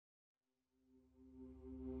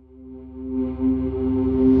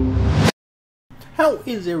How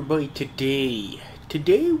is everybody today?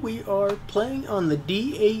 Today we are playing on the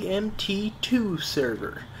DAMT2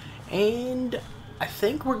 server, and I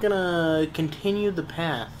think we're gonna continue the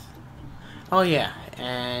path. Oh yeah,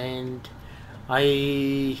 and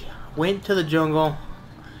I went to the jungle,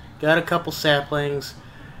 got a couple saplings,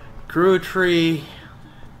 grew a tree,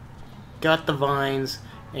 got the vines,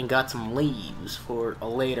 and got some leaves for a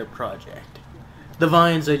later project. The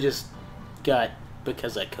vines I just got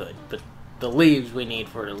because I could, but the leaves we need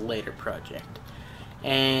for a later project.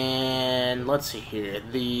 And let's see here,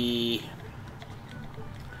 the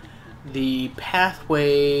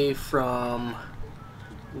pathway from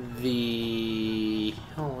the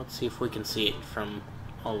let's see if we can see it from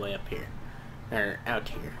all the way up here or out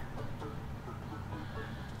here.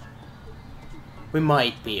 We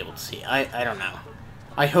might be able to see it. I don't know.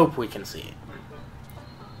 I hope we can see it.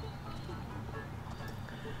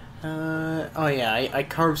 Oh yeah, I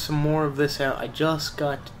carved some more of this out. I just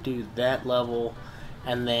got to do that level,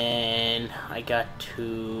 and then I got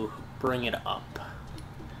to bring it up,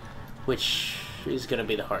 which is gonna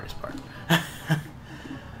be the hardest part.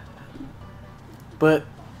 But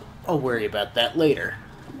I'll worry about that later.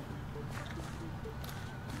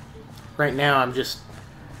 Right now I'm just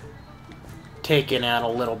taking out a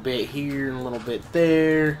little bit here and a little bit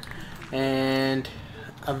there, and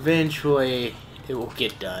eventually it will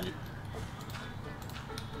get done.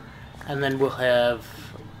 And then we'll have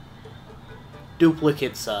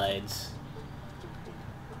duplicate sides.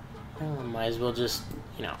 Oh, might as well just,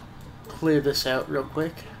 clear this out real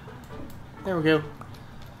quick. There we go.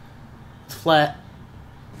 It's flat.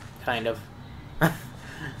 Kind of. I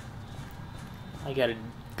gotta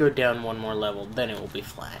go down one more level, then it will be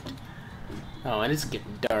flat. Oh, and it's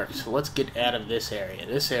getting dark, so let's get out of this area.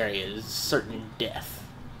 This area is certain death.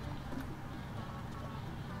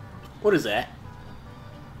 What is that?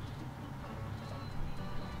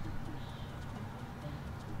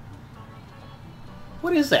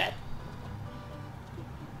 What is that?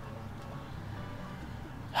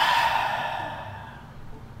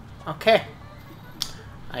 Okay.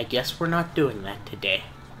 I guess we're not doing that today.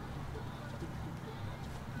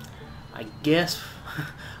 I guess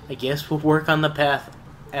we'll work on the path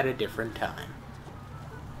at a different time.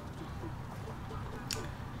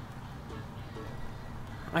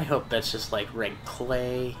 I hope that's just like red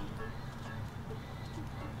clay.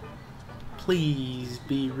 Please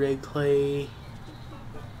be red clay.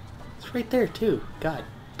 It's right there too. God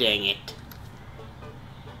dang it.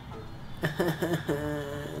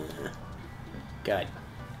 God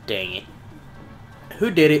dang it. Who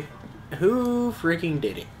did it? Who freaking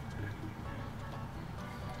did it?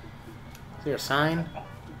 Is there a sign?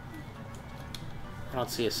 I don't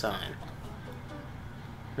see a sign.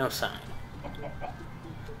 No sign.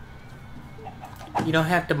 You don't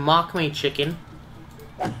have to mock me, chicken.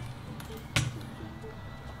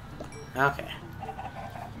 Okay.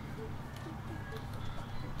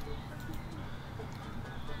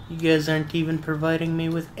 You guys aren't even providing me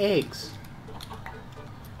with eggs.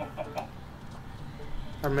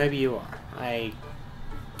 Or maybe you are. I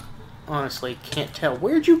honestly can't tell.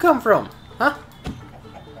 Where'd you come from? Huh?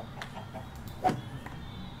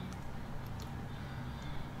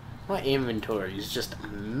 My inventory is just a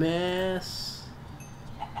mess.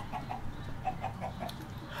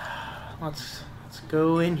 Let's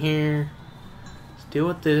go in here. Let's deal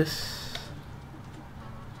with this.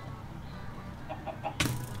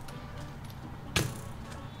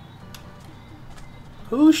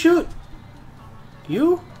 Who shoot?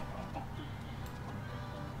 You?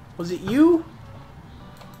 Was it you?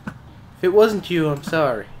 If it wasn't you, I'm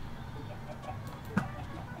sorry.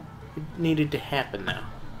 It needed to happen now.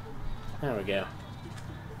 There we go.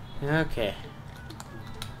 Okay.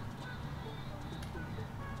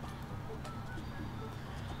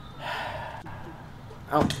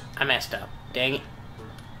 Oh, I messed up. Dang it.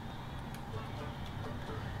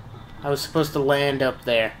 I was supposed to land up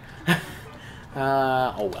there.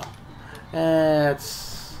 Oh well.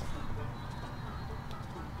 That's...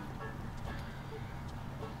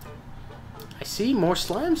 I see more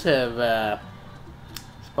slimes have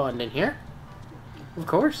spawned in here. Of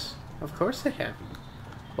course. Of course they have.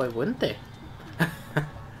 Why wouldn't they?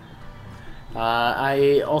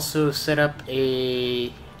 I also set up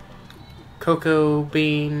a cocoa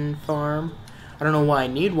bean farm. I don't know why I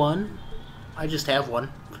need one. I just have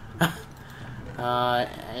one.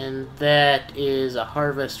 And that is a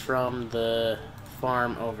harvest from the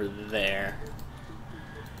farm over there.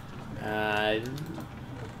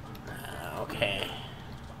 Okay.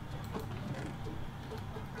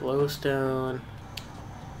 Glowstone.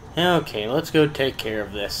 Okay, let's go take care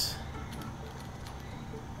of this.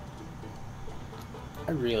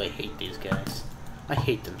 I really hate these guys. I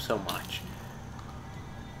hate them so much.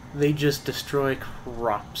 They just destroy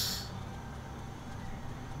crops.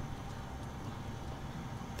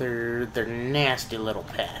 They're nasty little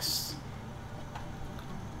pests.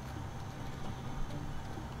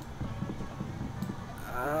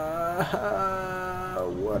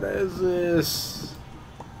 What is this?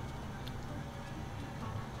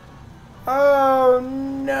 Oh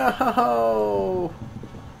no!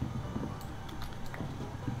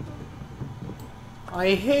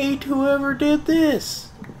 I hate whoever did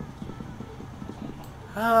this.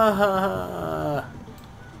 Was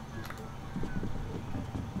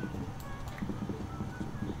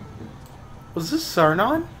this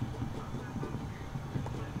Sarnon?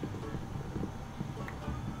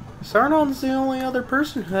 Sarnon's the only other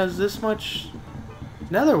person who has this much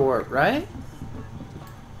nether wart, right?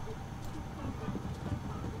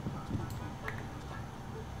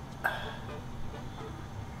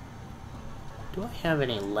 Do I have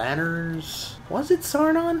any ladders? Was it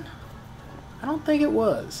Sarnon? I don't think it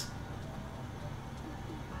was.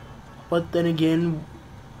 But then again,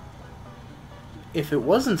 if it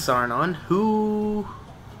wasn't Sarnon, who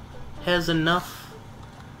has enough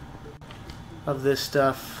of this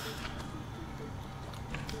stuff?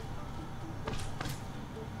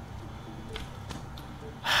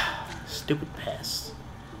 Stupid pests.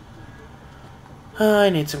 I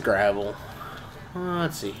need some gravel.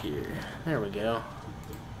 Let's see here. There we go.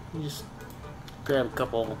 You just grab a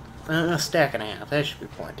couple, a stack and a half. That should be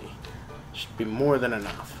plenty. Should be more than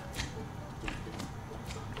enough.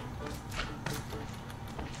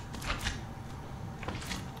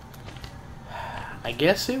 I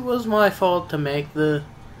guess it was my fault to make the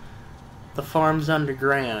farms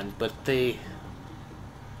underground, but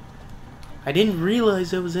I didn't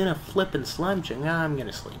realize I was in a flippin' slime chunk. I'm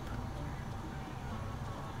gonna sleep.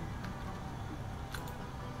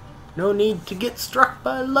 No need to get struck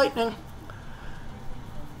by lightning.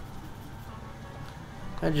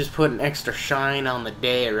 I just put an extra shine on the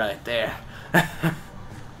day right there.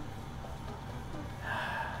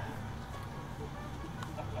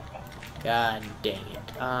 God dang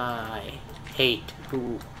it. I hate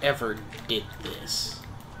whoever did this.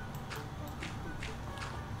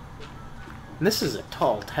 And this is a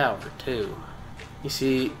tall tower too. You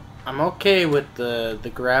see, I'm okay with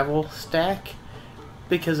the gravel stack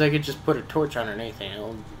because I could just put a torch underneath it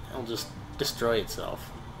and it'll just destroy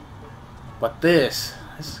itself. But this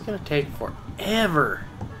is gonna take forever.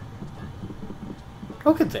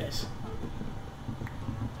 Look at this.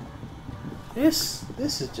 This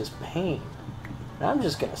is just pain. And I'm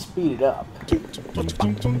just gonna speed it up.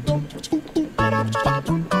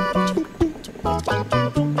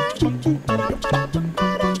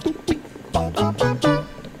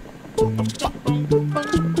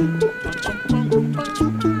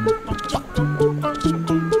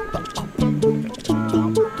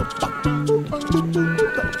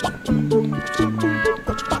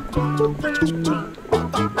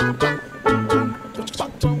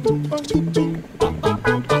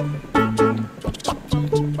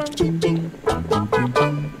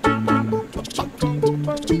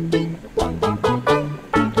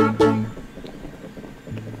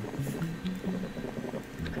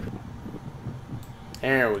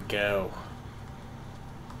 There we go.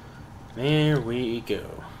 There we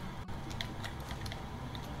go.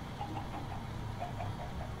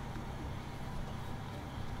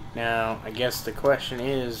 Now, I guess the question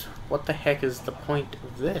is, what the heck is the point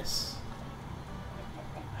of this?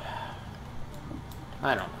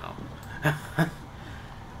 I don't know.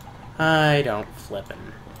 I don't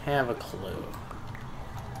flippin' have a clue.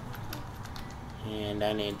 And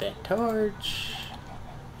I need that torch.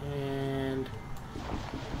 And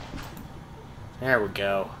there we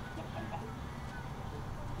go.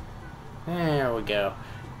 There we go.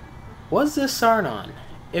 Was this Sarnon?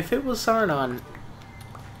 If it was Sarnon,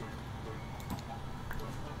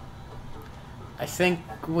 I think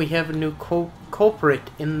we have a new culprit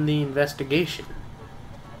in the investigation.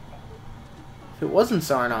 If it wasn't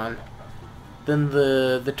Sarnon, then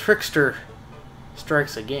the trickster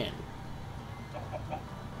strikes again.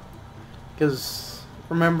 Because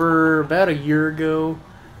remember about a year ago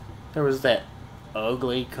there was that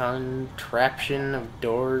ugly contraption of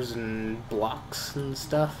doors and blocks and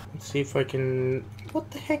stuff. Let's see if I can...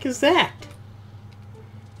 What the heck is that?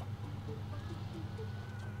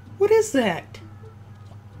 What is that?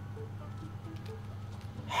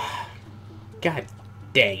 God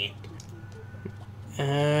dang it.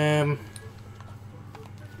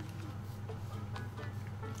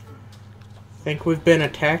 Think we've been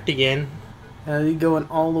attacked again. Going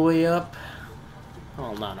all the way up.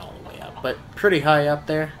 Well, not all the way up. but pretty high up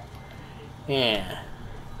there. Yeah,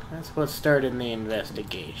 that's what started the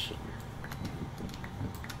investigation.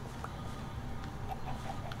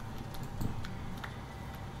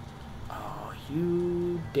 Oh,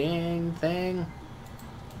 you dang thing.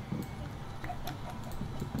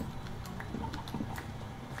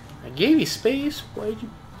 I gave you space, why'd you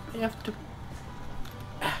have to...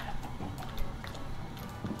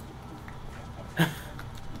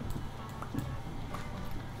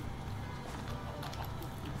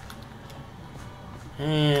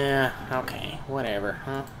 Yeah, okay, whatever,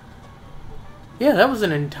 huh? Yeah, that was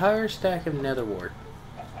an entire stack of nether wart.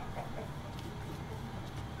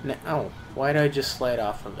 Oh, why did I just slide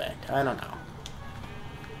off of that? I don't know.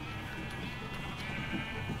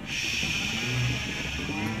 Shh.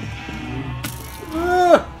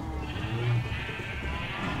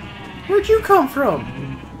 Where'd you come from?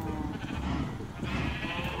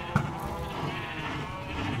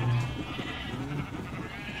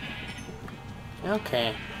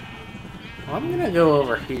 Okay. Well, I'm gonna go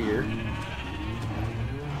over here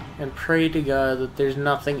and pray to God that there's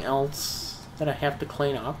nothing else that I have to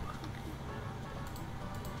clean up.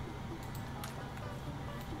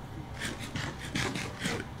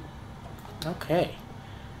 Okay.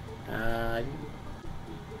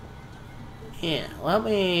 Yeah, let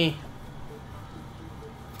me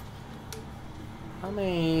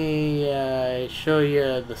show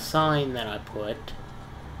you the sign that I put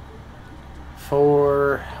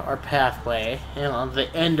for our pathway, and on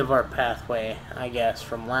the end of our pathway, I guess,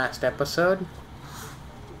 from last episode.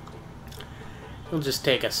 It'll just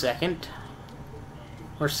take a second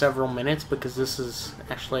or several minutes because this is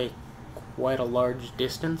actually quite a large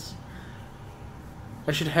distance.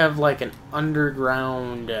 I should have like an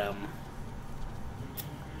underground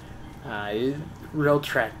rail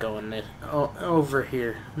track going over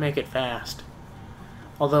here. Make it fast.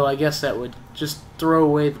 Although I guess that would just throw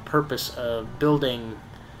away the purpose of building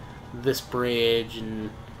this bridge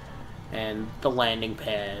and the landing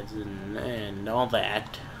pads and all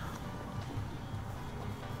that.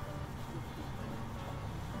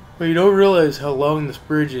 Well, you don't realize how long this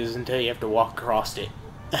bridge is until you have to walk across it.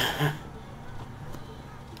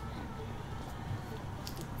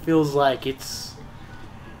 Feels like it's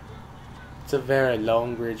a very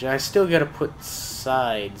long bridge. I still gotta put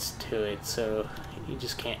sides to it, so you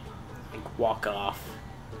just can't like walk off.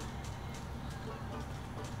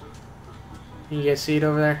 You guys see it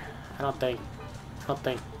over there? I don't think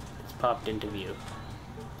it's popped into view.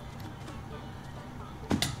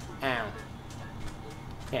 Ow.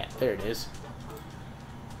 Yeah, there it is.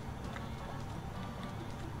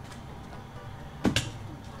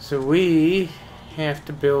 So we have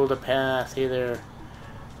to build a path either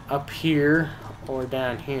up here or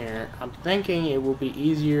down here. I'm thinking it will be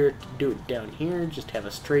easier to do it down here, just have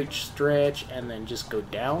a straight stretch and then just go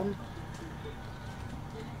down.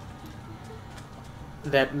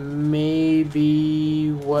 That may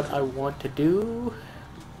be what I want to do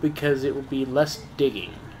because it will be less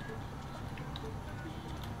digging.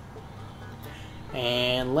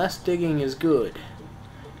 And less digging is good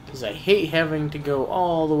because I hate having to go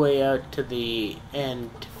all the way out to the end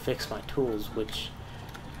to fix my tools, which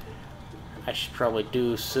I should probably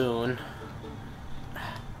do soon.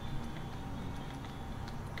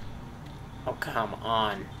 Oh, come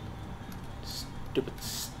on. Stupid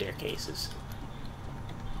staircases.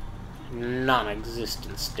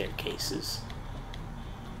 Non-existent staircases.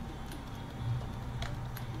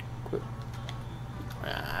 Quit.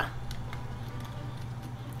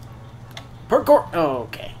 Parkour! Oh,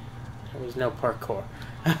 okay. There was no parkour.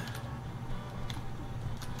 There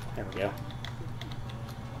we go.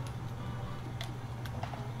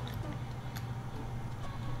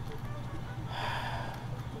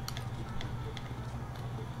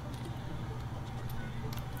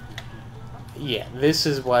 Yeah, this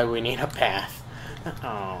is why we need a path.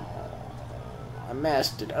 Oh, I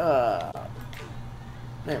messed it up.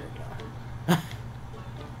 There we go.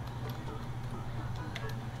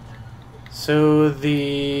 So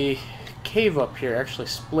the cave up here actually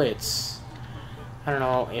splits. I don't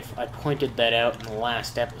know if I pointed that out in the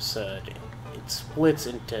last episode. It splits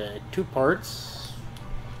into two parts.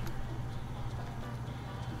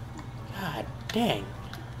 God dang.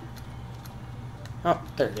 Oh,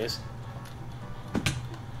 there it is.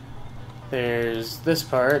 There's this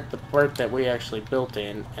part, the part that we actually built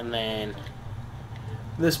in, and then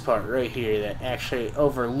this part right here that actually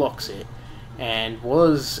overlooks it, and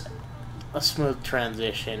was a smooth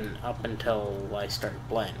transition up until I started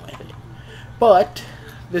playing with it. But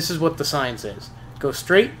this is what the sign says: go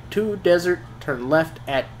straight to desert, turn left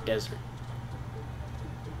at desert.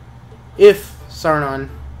 If Sarnon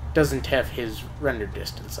doesn't have his render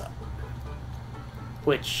distance up.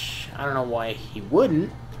 Which, I don't know why he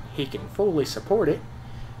wouldn't. He can fully support it.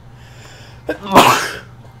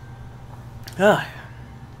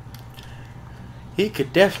 He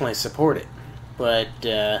could definitely support it. But,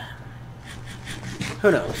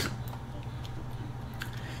 who knows?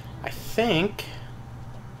 I think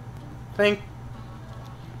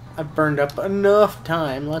I've burned up enough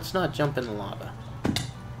time. Let's not jump in the lava.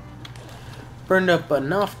 Burned up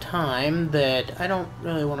enough time that I don't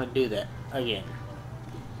really want to do that again.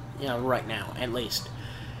 You know, right now, at least.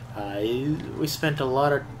 We spent a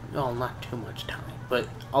lot of, well, not too much time, but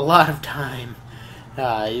a lot of time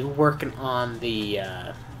working on the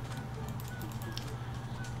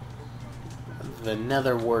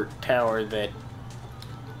netherwort tower that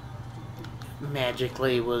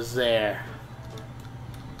magically was there.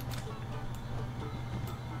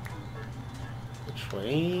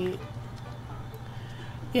 Actually,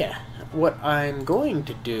 yeah, what I'm going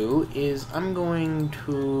to do is I'm going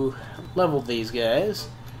to level these guys,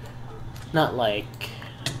 not like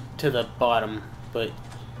to the bottom, but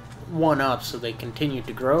one up so they continue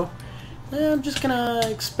to grow. And I'm just gonna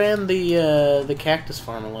expand the cactus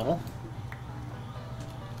farm a little.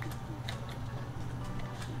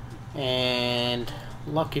 And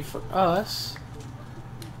lucky for us,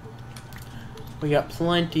 we got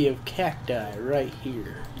plenty of cacti right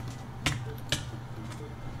here.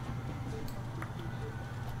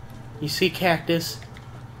 You see, cactus?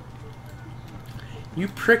 You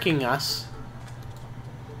pricking us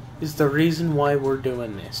is the reason why we're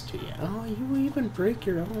doing this to you. Oh, you even break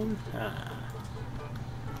your own? Ah.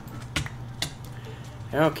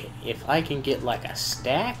 Okay, if I can get like a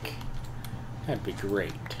stack, that'd be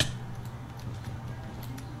great.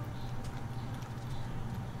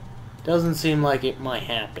 Doesn't seem like it might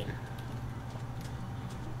happen.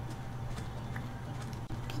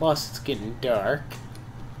 Plus, it's getting dark.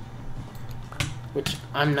 Which,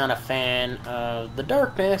 I'm not a fan of the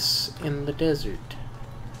darkness in the desert.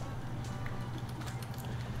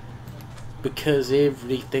 Because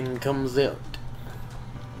everything comes out.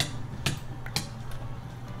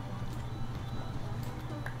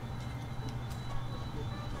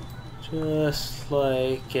 Just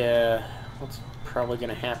like, what's probably going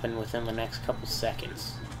to happen within the next couple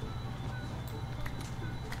seconds.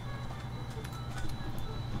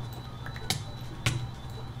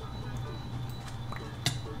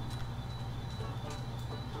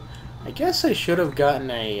 I guess I should have gotten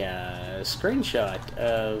a screenshot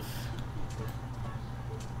of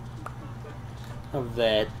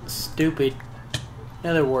that stupid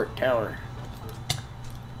netherwort tower.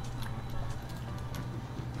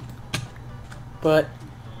 But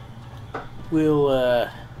we'll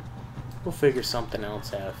figure something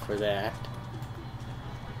else out for that.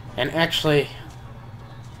 And actually,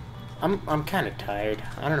 I'm kind of tired.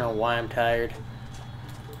 I don't know why I'm tired.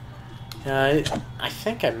 I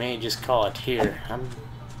think I may just call it here.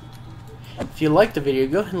 If you liked the video,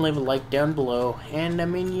 go ahead and leave a like down below. And I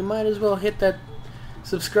mean, you might as well hit that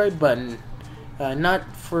subscribe button.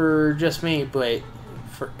 Not for just me, but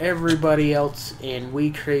for everybody else in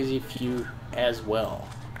We Crazy Few as well.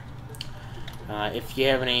 If you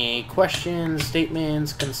have any questions,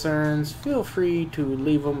 statements, concerns, feel free to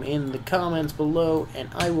leave them in the comments below, and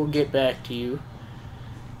I will get back to you.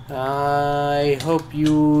 I hope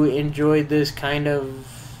you enjoyed this kind of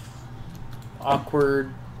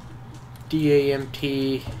awkward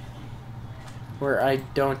DAMT where I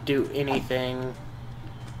don't do anything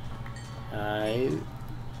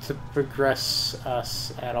to progress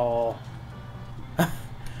us at all.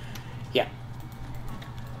 Yeah.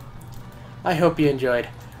 I hope you enjoyed.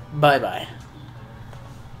 Bye-bye.